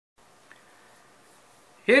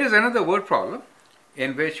Here is another word problem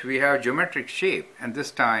in which we have geometric shape, and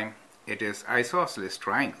this time it is isosceles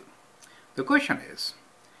triangle. The question is,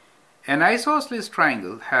 an isosceles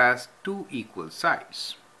triangle has two equal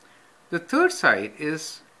sides. The third side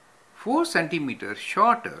is 4 centimeters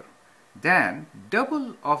shorter than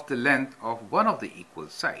double of the length of one of the equal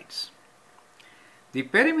sides. The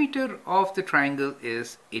perimeter of the triangle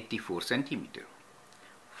is 84 centimeters.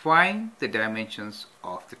 Find the dimensions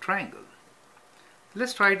of the triangle.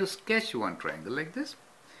 Let's try to sketch one triangle like this,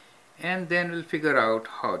 and then we'll figure out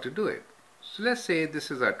how to do it. So let's say this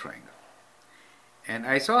is our triangle. And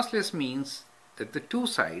isosceles means that the two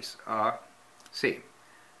sides are same.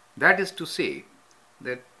 That is to say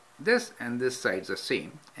that this and this sides are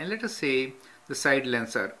same, and let us say the side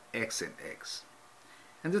lengths are x and x.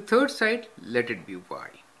 And the third side, let it be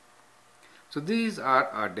y. So these are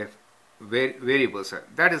our variables.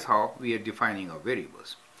 That is how we are defining our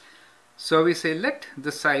variables. So we say let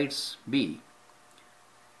the sides be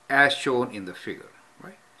as shown in the figure,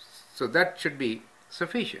 right? So that should be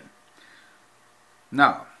sufficient.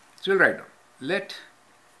 Now, so we'll write down, let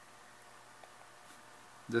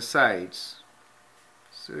the sides,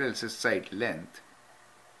 so we'll say side length,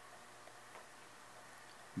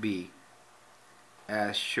 be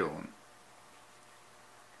as shown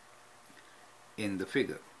in the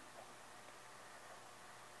figure.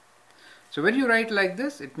 So when you write like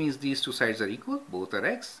this, it means these two sides are equal, both are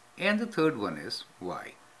x, and the third one is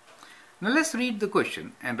y. Now let's read the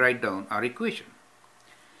question and write down our equation.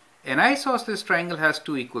 An isosceles triangle has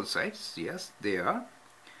two equal sides. Yes, they are.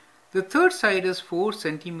 The third side is 4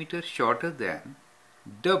 centimeters shorter than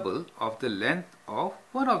double of the length of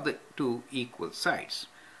one of the two equal sides.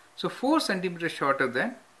 So 4 centimeters shorter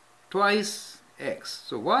than twice x.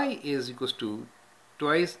 So y is equals to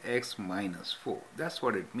twice x minus 4. That's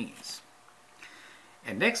what it means.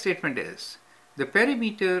 And next statement is, the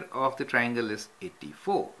perimeter of the triangle is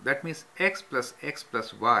 84. That means x plus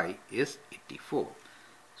y is 84.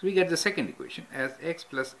 So we get the second equation as x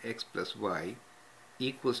plus y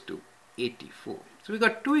equals to 84. So we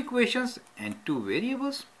got two equations and two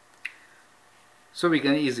variables. So we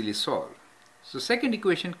can easily solve. So second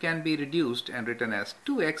equation can be reduced and written as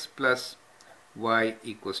 2x plus y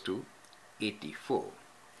equals to 84.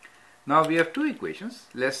 Now we have two equations.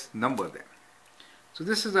 Let's number them. So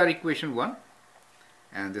this is our equation 1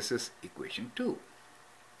 and this is equation 2.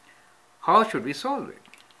 How should we solve it?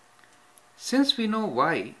 Since we know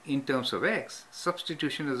y in terms of x,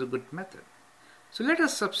 substitution is a good method. So let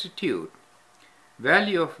us substitute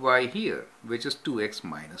value of y here, which is 2x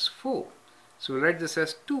minus 4. So we'll write this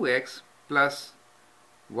as 2x plus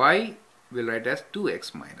y we'll write as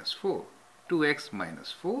 2x minus 4. 2x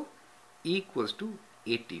minus 4 equals to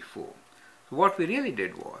 84. So what we really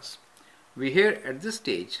did was, we here at this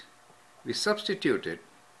stage, we substituted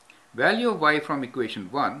value of y from equation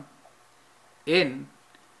 1 in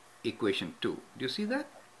equation 2. Do you see that?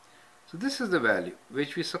 So this is the value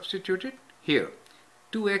which we substituted here,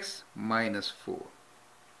 2x minus 4.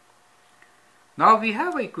 Now we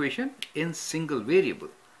have an equation in single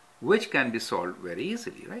variable which can be solved very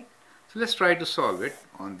easily, right? So let's try to solve it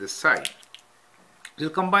on this side. We'll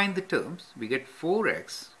combine the terms. We get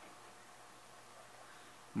 4x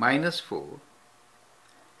minus 4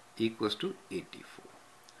 equals to 84.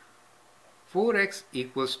 4x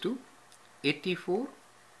equals to 84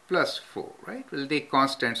 plus 4, right? We'll take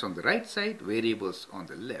constants on the right side, variables on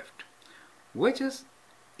the left, which is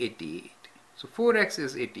 88. So 4x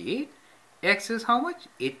is 88. X is how much?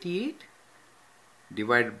 88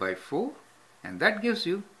 divided by 4, and that gives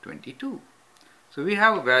you 22. So we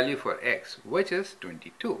have a value for x, which is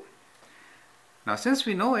 22. Now since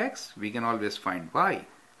we know x, we can always find y.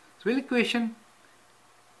 So equation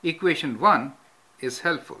 1 is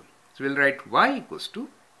helpful. So we'll write y equals to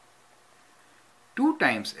 2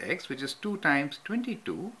 times x, which is 2 times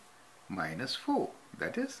 22 minus 4.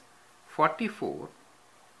 That is 44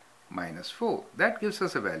 minus 4. That gives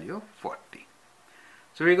us a value of 40.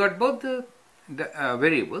 So we got both the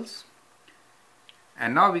variables,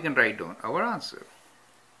 and now we can write down our answer.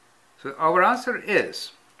 So our answer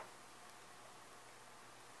is,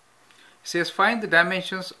 it says find the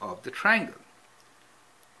dimensions of the triangle.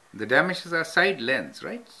 The dimensions are side lengths,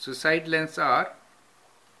 right? So side lengths are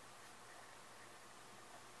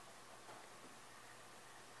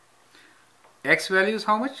x value is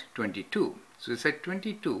how much? 22. So we said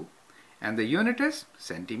 22, and the unit is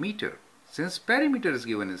centimeter. Since perimeter is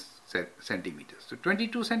given as centimeters, so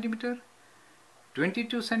 22 centimeter,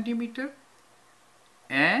 22 centimeter,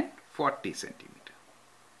 and 40 centimeter.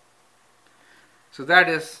 So that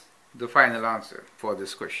is the final answer for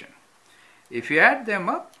this question. If you add them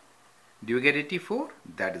up, Do you get 84?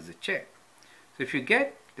 That is a check. So if you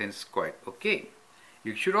get, then it's quite okay.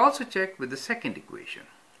 You should also check with the second equation,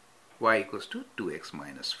 y equals to 2x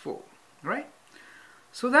minus 4, right?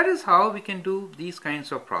 So that is how we can do these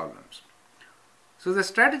kinds of problems. So the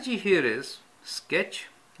strategy here is sketch,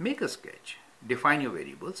 make a sketch, define your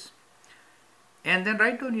variables, and then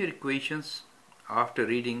write down your equations after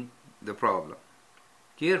reading the problem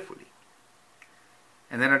carefully.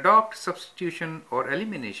 And then adopt substitution or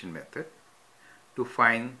elimination method to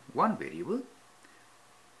find one variable.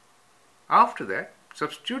 After that,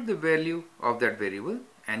 substitute the value of that variable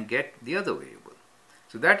and get the other variable.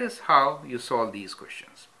 So that is how you solve these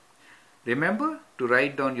questions. Remember to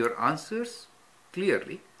write down your answers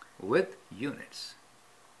clearly with units.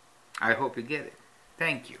 I hope you get it.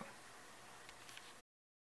 Thank you.